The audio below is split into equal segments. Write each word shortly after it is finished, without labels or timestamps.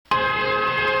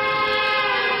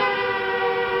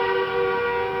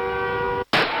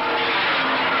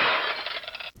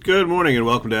Good morning and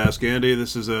welcome to Ask Andy.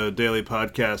 This is a daily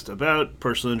podcast about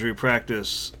personal injury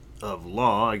practice of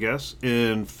law, I guess,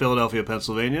 in Philadelphia,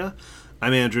 Pennsylvania.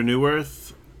 I'm Andrew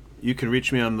Neuwirth. You can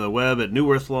reach me on the web at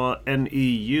Neuwirth Law,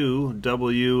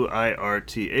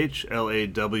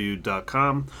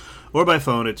 NEUWIRTHLAW.com, or by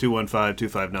phone at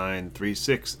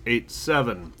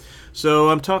 215-259-3687. So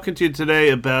I'm talking to you today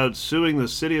about suing the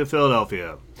city of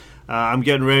Philadelphia. I'm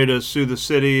getting ready to sue the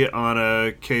city on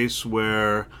a case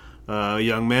where a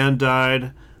young man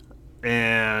died,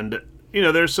 and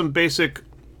there's some basic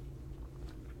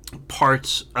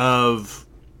parts of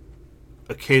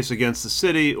a case against the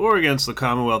city or against the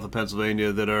Commonwealth of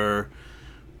Pennsylvania that are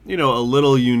a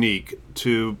little unique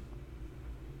to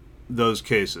those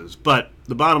cases. But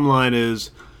the bottom line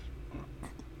is,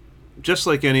 just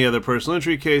like any other personal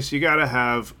injury case, you got to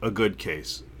have a good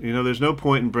case. There's no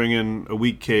point in bringing a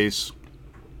weak case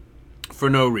for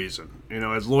no reason.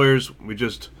 As lawyers, we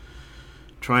just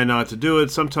try not to do it.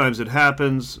 Sometimes it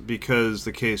happens because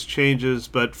the case changes,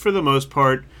 but for the most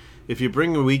part, if you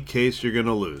bring a weak case, you're going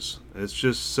to lose. It's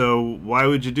just, so why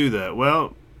would you do that?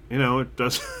 Well, it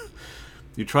does.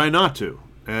 You try not to,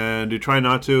 and you try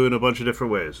not to in a bunch of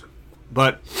different ways.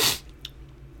 But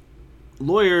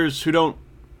lawyers who don't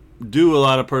do a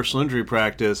lot of personal injury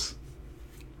practice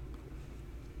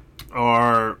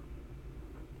are,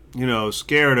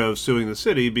 scared of suing the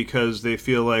city because they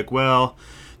feel like, well,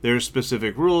 there's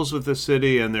specific rules with the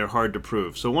city and they're hard to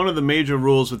prove. So one of the major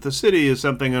rules with the city is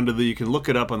something you can look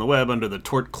it up on the web, under the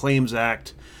Tort Claims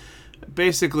Act.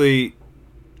 Basically,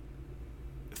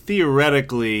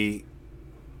 theoretically,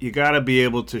 you got to be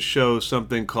able to show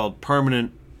something called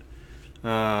permanent,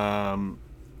 I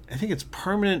think it's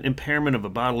permanent impairment of a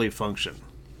bodily function.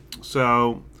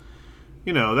 So,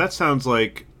 that sounds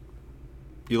like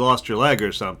you lost your leg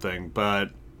or something,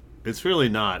 but it's really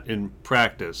not in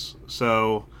practice.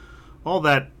 So all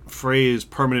that phrase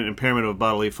permanent impairment of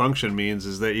bodily function means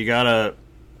is that you gotta,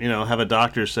 have a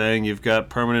doctor saying you've got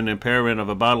permanent impairment of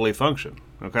a bodily function.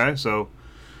 Okay? So,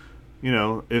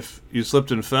 if you slipped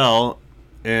and fell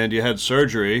and you had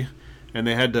surgery and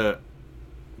they had to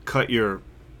cut your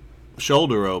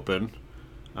shoulder open,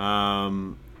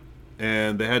 and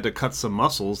they had to cut some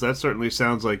muscles, that certainly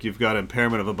sounds like you've got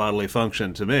impairment of a bodily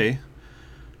function to me.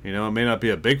 It may not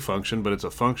be a big function, but it's a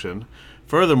function.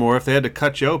 Furthermore, if they had to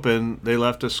cut you open, they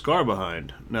left a scar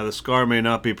behind. Now, the scar may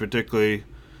not be particularly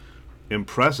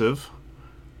impressive,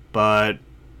 but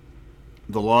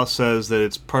the law says that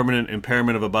it's permanent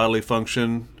impairment of a bodily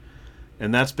function,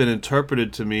 and that's been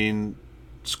interpreted to mean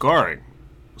scarring.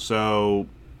 So,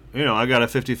 I got a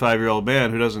 55-year-old man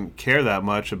who doesn't care that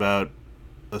much about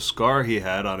a scar he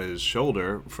had on his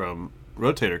shoulder from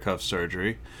rotator cuff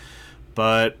surgery,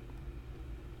 but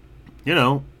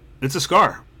it's a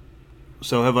scar.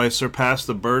 So have I surpassed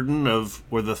the burden of,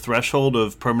 or the threshold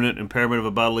of permanent impairment of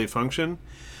a bodily function?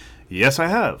 Yes, I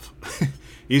have.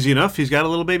 Easy enough. He's got a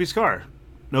little baby scar.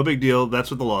 No big deal.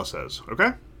 That's what the law says.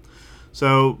 Okay?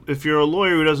 So if you're a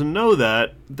lawyer who doesn't know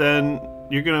that, then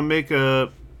you're going to make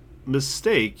a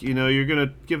mistake. You're going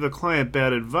to give the client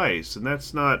bad advice, and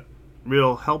that's not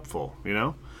real helpful,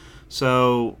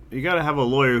 So you got to have a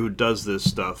lawyer who does this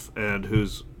stuff and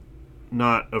who's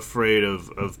not afraid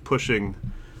of pushing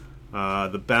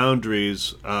the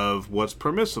boundaries of what's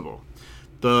permissible.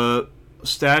 The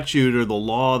statute or the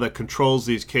law that controls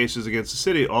these cases against the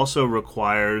city also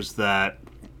requires that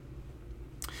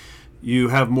you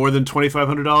have more than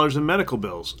 $2,500 in medical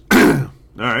bills.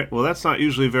 All right, well, that's not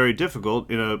usually very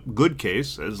difficult in a good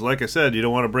case. As like I said, you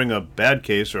don't want to bring a bad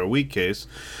case or a weak case.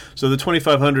 So the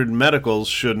 $2,500 medicals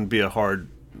shouldn't be a hard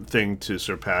thing to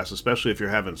surpass, especially if you're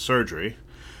having surgery.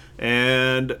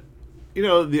 And,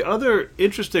 the other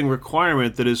interesting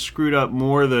requirement that is screwed up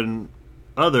more than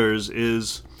others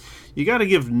is you got to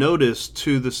give notice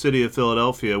to the city of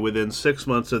Philadelphia within 6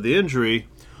 months of the injury,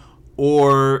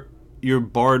 or you're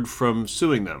barred from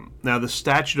suing them. Now, the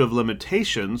statute of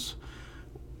limitations,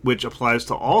 which applies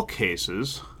to all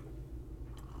cases,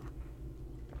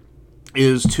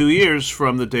 is 2 years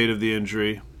from the date of the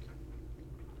injury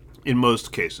in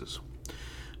most cases.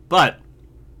 But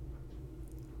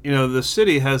the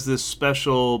city has this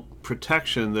special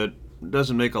protection that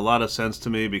doesn't make a lot of sense to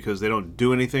me because they don't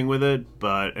do anything with it,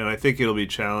 and I think it'll be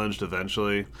challenged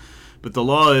eventually. But the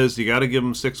law is you got to give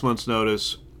them 6 months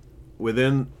notice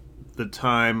within the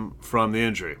time from the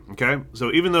injury. Okay?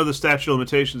 So even though the statute of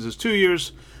limitations is 2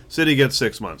 years, city gets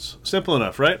 6 months. Simple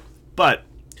enough, right? But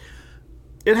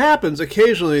it happens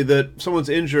occasionally that someone's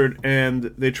injured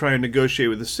and they try and negotiate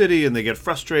with the city and they get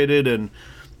frustrated and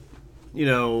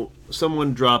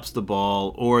someone drops the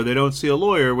ball or they don't see a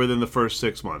lawyer within the first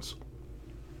 6 months.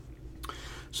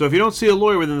 So if you don't see a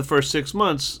lawyer within the first 6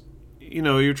 months,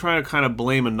 you're trying to kind of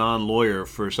blame a non-lawyer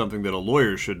for something that a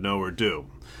lawyer should know or do.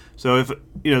 So if,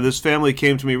 this family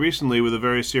came to me recently with a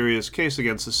very serious case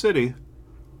against the city,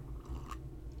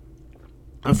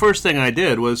 the first thing I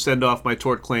did was send off my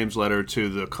tort claims letter to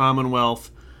the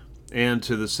Commonwealth and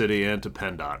to the city and to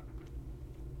PennDOT.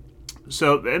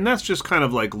 So, and that's just kind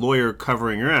of like lawyer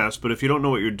covering your ass, but if you don't know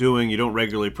what you're doing, you don't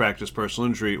regularly practice personal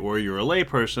injury, or you're a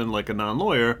layperson like a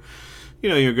non-lawyer,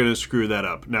 you're going to screw that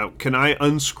up. Now, can I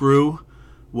unscrew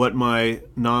what my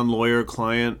non-lawyer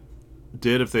client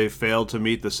did if they failed to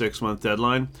meet the 6-month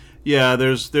deadline? Yeah,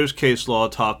 there's case law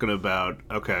talking about,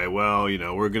 okay, well,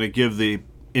 we're going to give the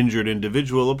injured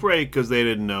individual a break because they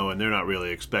didn't know, and they're not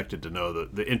really expected to know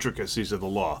the intricacies of the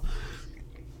law.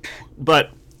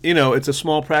 But it's a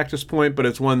small practice point, but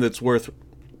it's one that's worth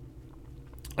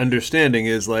understanding.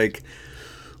 Is like,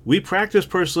 we practice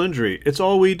personal injury. It's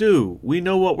all we do. We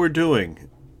know what we're doing.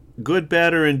 Good,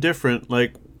 bad, or indifferent,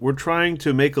 like, we're trying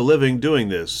to make a living doing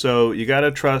this. So you got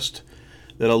to trust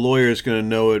that a lawyer is going to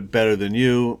know it better than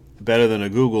you, better than a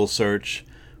Google search.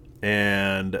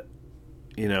 And,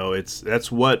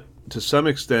 that's what, to some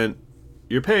extent,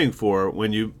 you're paying for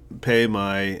when you pay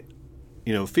my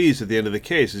fees at the end of the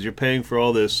case, is you're paying for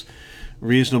all this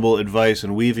reasonable advice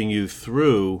and weaving you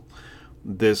through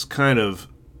this kind of,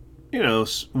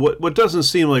 what doesn't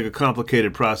seem like a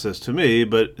complicated process to me,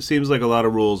 but it seems like a lot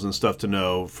of rules and stuff to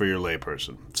know for your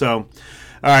layperson. So,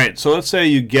 all right, so let's say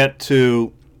you get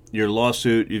to your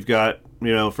lawsuit. You've got,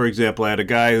 for example, I had a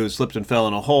guy who slipped and fell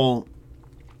in a hole,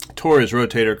 tore his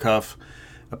rotator cuff,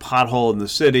 a pothole in the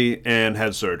city, and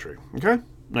had surgery. Okay,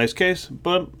 nice case,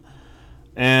 but,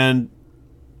 and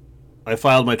I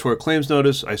filed my tort claims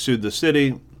notice. I sued the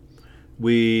city.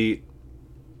 We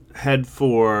head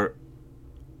for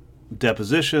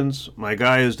depositions. My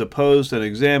guy is deposed and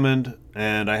examined,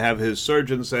 and I have his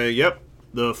surgeon say, yep,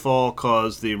 the fall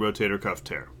caused the rotator cuff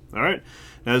tear. All right.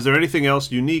 Now, is there anything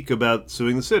else unique about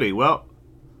suing the city? Well,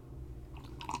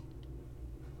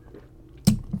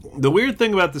 the weird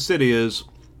thing about the city is,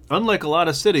 unlike a lot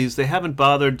of cities, they haven't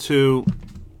bothered to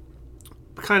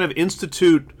kind of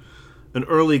institute an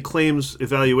early claims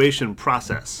evaluation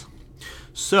process.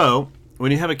 So,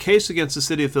 when you have a case against the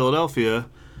city of Philadelphia,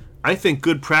 I think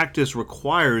good practice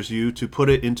requires you to put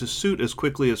it into suit as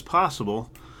quickly as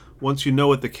possible once you know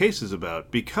what the case is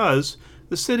about, because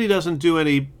the city doesn't do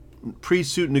any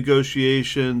pre-suit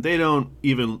negotiation. They don't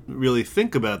even really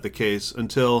think about the case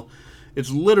until it's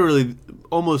literally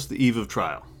almost the eve of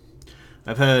trial.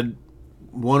 I've had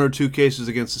 1 or 2 cases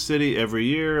against the city every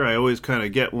year. I always kind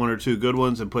of get 1 or 2 good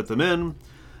ones and put them in.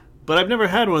 But I've never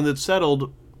had one that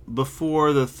settled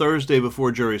before the Thursday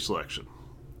before jury selection.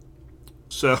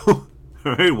 So, all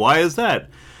right, why is that?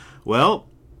 Well,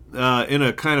 in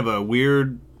a kind of a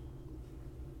weird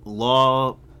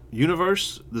law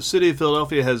universe, the city of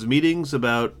Philadelphia has meetings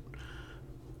about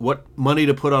what money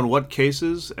to put on what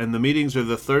cases, and the meetings are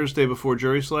the Thursday before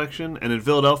jury selection. And in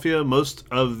Philadelphia, most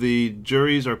of the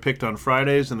juries are picked on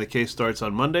Fridays and the case starts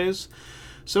on Mondays.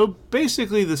 So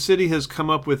basically, the city has come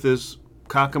up with this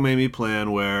cockamamie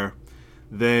plan where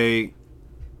they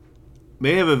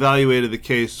may have evaluated the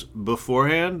case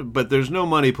beforehand, but there's no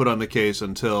money put on the case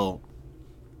until,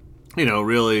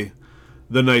 really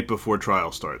the night before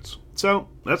trial starts. So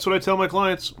that's what I tell my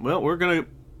clients. Well, we're going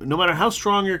to, no matter how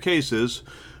strong your case is,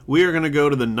 we are going to go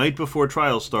to the night before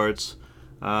trial starts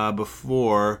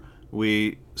before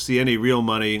we see any real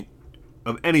money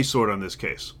of any sort on this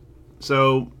case.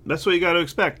 So that's what you got to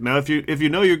expect. Now, if you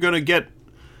know you're going to get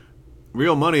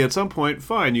real money at some point,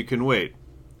 fine, you can wait.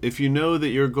 If you know that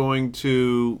you're going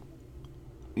to,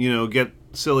 get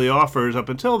silly offers up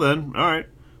until then, all right,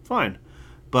 fine.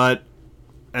 But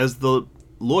as the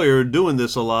lawyer doing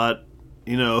this a lot,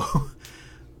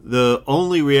 the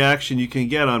only reaction you can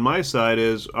get on my side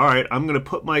is, all right, I'm going to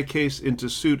put my case into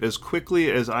suit as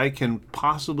quickly as I can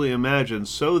possibly imagine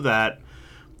so that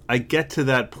I get to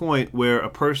that point where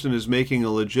a person is making a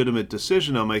legitimate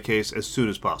decision on my case as soon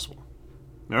as possible.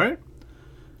 All right?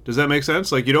 Does that make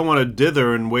sense? Like, you don't want to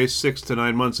dither and waste 6 to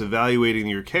 9 months evaluating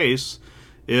your case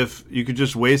if you could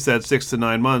just waste that 6 to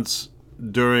 9 months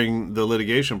during the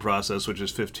litigation process, which is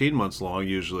 15 months long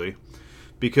usually,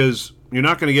 because you're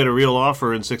not going to get a real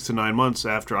offer in 6 to 9 months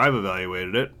after I've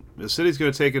evaluated it. The city's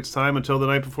going to take its time until the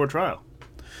night before trial.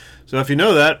 So if you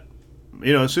know that,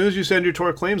 as soon as you send your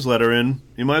tort claims letter in,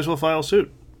 you might as well file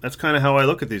suit. That's kind of how I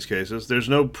look at these cases. There's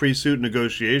no pre-suit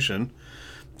negotiation.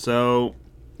 So,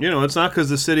 it's not because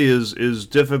the city is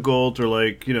difficult or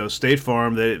like, State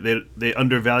Farm, they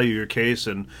undervalue your case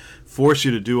and force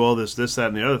you to do all this, that,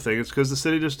 and the other thing. It's because the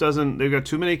city just doesn't, they've got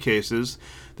too many cases.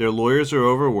 Their lawyers are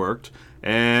overworked.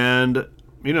 And,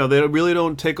 they really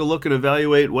don't take a look and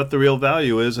evaluate what the real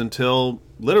value is until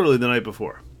literally the night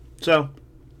before. So,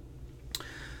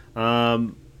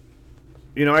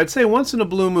 I'd say once in a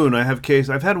blue moon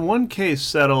I've had one case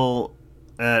settle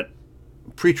at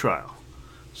pretrial.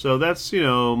 So that's,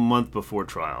 a month before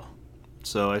trial.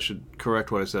 So I should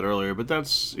correct what I said earlier, but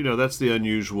that's the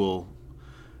unusual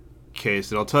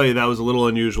case. And I'll tell you that was a little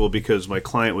unusual because my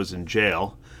client was in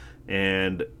jail.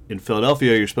 And in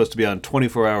Philadelphia, you're supposed to be on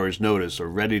 24 hours notice or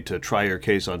ready to try your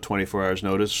case on 24 hours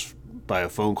notice by a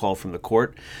phone call from the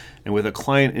court. And with a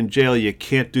client in jail, you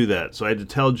can't do that. So I had to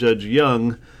tell Judge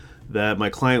Young that my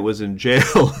client was in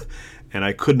jail and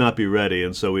I could not be ready.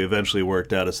 And so we eventually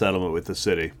worked out a settlement with the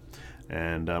city.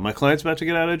 And my client's about to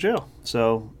get out of jail.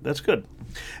 So that's good.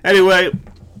 Anyway,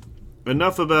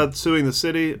 enough about suing the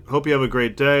city. Hope you have a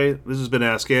great day. This has been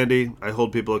Ask Andy. I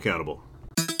hold people accountable.